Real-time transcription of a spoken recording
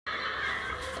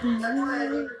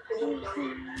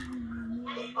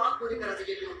आप पूरी करा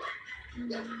दीजिए लोग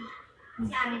तो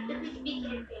कुछ भी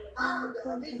कहते हैं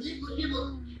अभी जी कुछ भी बोल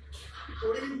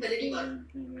थोड़े दिन पहले की बात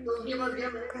तो उनके पास गया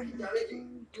मैंने कहा जावेद जी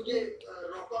मुझे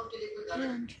रॉक ऑन के लिए कोई गाना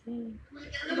मुझे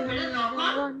कहने लगा बेटा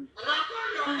रॉक ऑन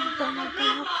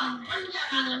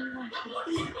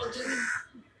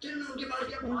फिर मैं उनके पास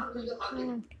गया भाग मुझे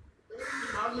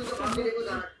भाग के लिए कोई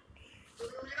गाना तो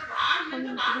उन्होंने कहा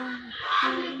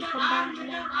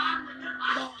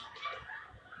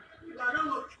गाना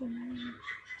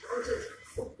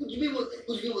कुछ भी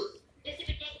बोलते जैसे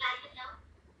बेटा एक बात बताओ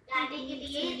गाने के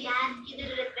लिए रियाज की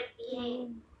जरूरत पड़ती है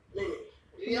नहीं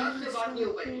रियाज से बात नहीं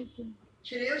हो पाएगी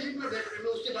श्रेयस में बैठ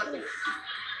मैं उससे बात करूं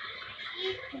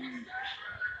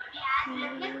रियाज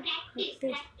मतलब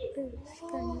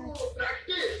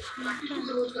प्रैक्टिस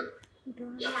रोज कर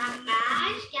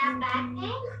आकाश क्या बात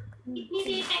है कितनी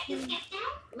देर प्रैक्टिस करता है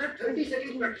मैं 30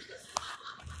 सेकंड प्रैक्टिस करता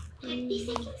हूं 30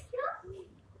 सेकंड क्यों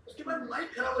उसके बाद माइक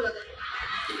खराब हो जाता है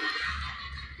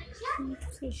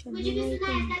मुझे भी सुना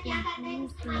ऐसा क्या करता है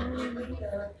आप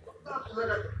सुना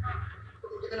जाते तो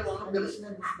मुझे कहना वार्म अप कर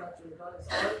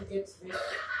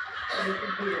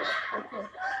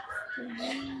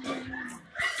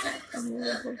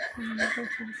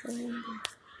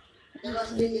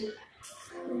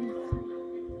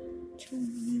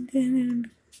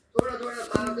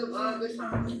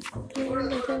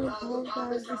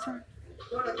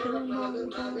थोड़ा थोड़ा भाग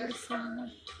भाग थोड़ा थोड़ा भाग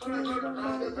थोड़ा थोड़ा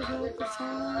भाग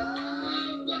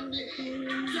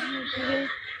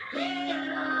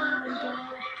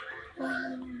भाग